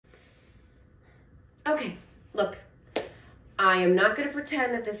Okay, look, I am not going to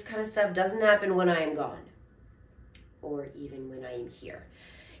pretend that this kind of stuff doesn't happen when I am gone. Or even when I am here.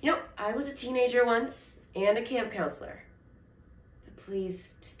 You know, I was a teenager once and a camp counselor. But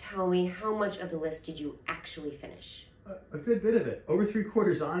please, just tell me, how much of the list did you actually finish? A good bit of it. Over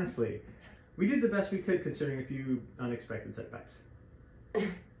 3/4, honestly. We did the best we could considering a few unexpected setbacks. A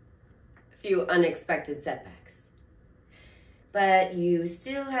few unexpected setbacks. But you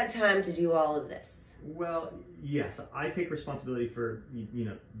still had time to do all of this. Well, yes, I take responsibility for,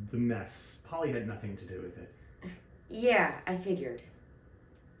 the mess. Polly had nothing to do with it. Yeah, I figured.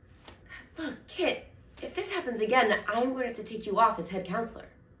 Look, Kit, if this happens again, I'm going to have to take you off as head counselor.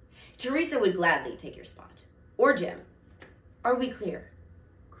 Teresa would gladly take your spot. Or Jim. Are we clear?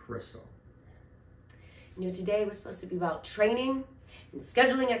 Crystal. You know, today was supposed to be about training and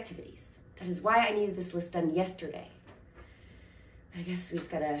scheduling activities. That is why I needed this list done yesterday. But I guess we just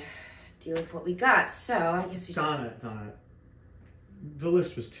gotta deal with what we got, so I guess we just... Donna, the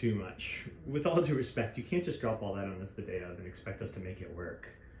list was too much. With all due respect, you can't just drop all that on us the day of and expect us to make it work.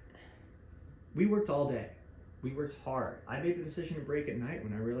 We worked all day. We worked hard. I made the decision to break at night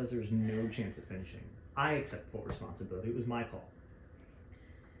when I realized there was no chance of finishing. I accept full responsibility. It was my fault.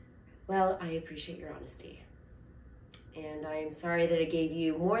 Well, I appreciate your honesty. And I am sorry that I gave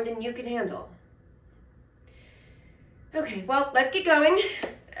you more than you can handle. Okay, well, let's get going.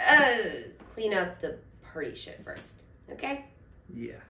 Clean up the party shit first, okay? Yeah.